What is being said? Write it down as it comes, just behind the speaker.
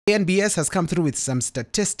NBS has come through with some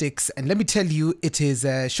statistics, and let me tell you, it is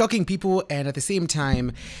shocking people, and at the same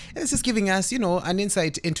time, it's just giving us, an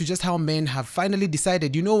insight into just how men have finally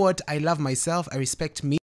decided, you know what, I love myself, I respect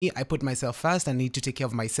me, I put myself first, I need to take care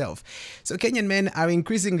of myself. So Kenyan men are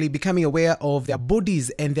increasingly becoming aware of their bodies,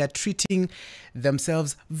 and they're treating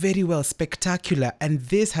themselves very well, spectacular. And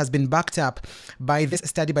this has been backed up by this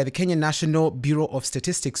study by the Kenyan National Bureau of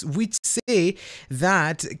Statistics, which say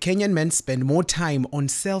that Kenyan men spend more time on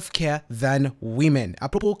self-care than women.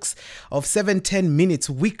 Approx of 7-10 minutes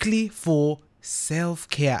weekly for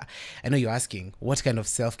self-care. I know you're asking, what kind of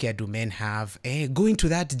self-care do men have? Going to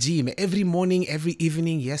that gym every morning, every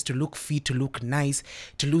evening, yes, to look fit, to look nice,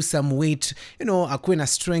 to lose some weight, akuwe na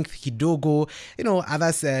strength kidogo.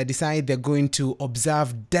 Others decide they're going to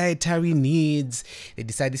observe dietary needs. They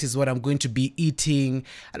decide this is what I'm going to be eating.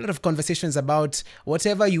 A lot of conversations about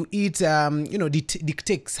whatever you eat,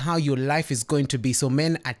 dictates how your life is going to be. So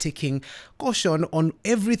men are taking caution on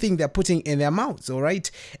everything they're putting in their mouths, all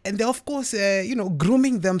right? And they're, of course,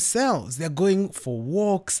 grooming themselves. They're going for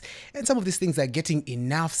walks, and some of these things are getting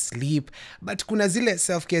enough sleep. But kuna zile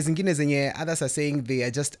self-care zingine zenye others are saying they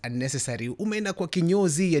are just unnecessary. Umeenda kwa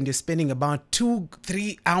kinyozi and you're spending about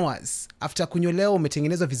 2-3 hours. After kunyolewa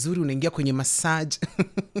umetengenezwa vizuri, unaingia kwenye massage.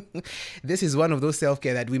 This is one of those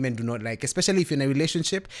self-care that women do not like, especially if you're in a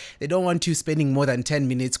relationship. They don't want you spending more than 10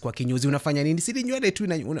 minutes kwa kinyozi. Unafanya nini? Sidi nywele tu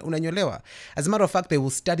unanyolewa. As a matter of fact, they will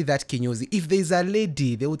study that kinyozi. If there's a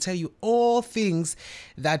lady, they will tell you all things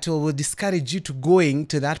that will discourage you to going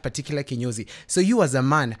to that particular kinyozi. So you as a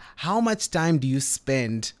man, how much time do you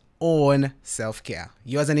spend on self-care?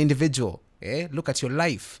 You as an individual, look at your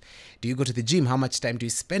life. Do you go to the gym? How much time do you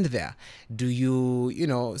spend there? Do you,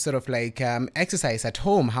 exercise at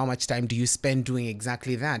home? How much time do you spend doing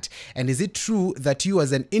exactly that? And is it true that you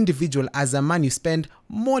as an individual, as a man, you spend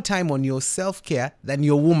more time on your self-care than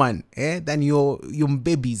your woman, than your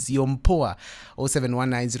babies, your mpoa?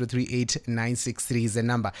 0719038963 is the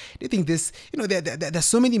number. Do you think this, there's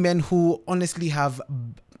so many men who honestly have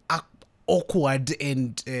awkward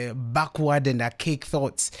and backward and archaic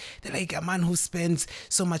thoughts. They're like, a man who spends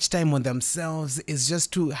so much time on themselves is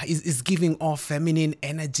just is giving off feminine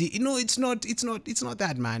energy. It's not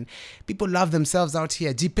that, man. People love themselves out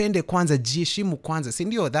here. Jipende kwanza, jiheshimu kwanza.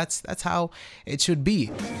 Sindio, that's how it should be.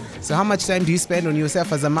 So how much time do you spend on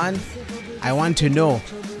yourself as a man? I want to know.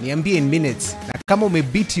 Niambie in minutes. Na kama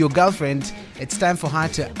umebeat your girlfriend, it's time for her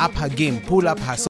to up her game, pull up her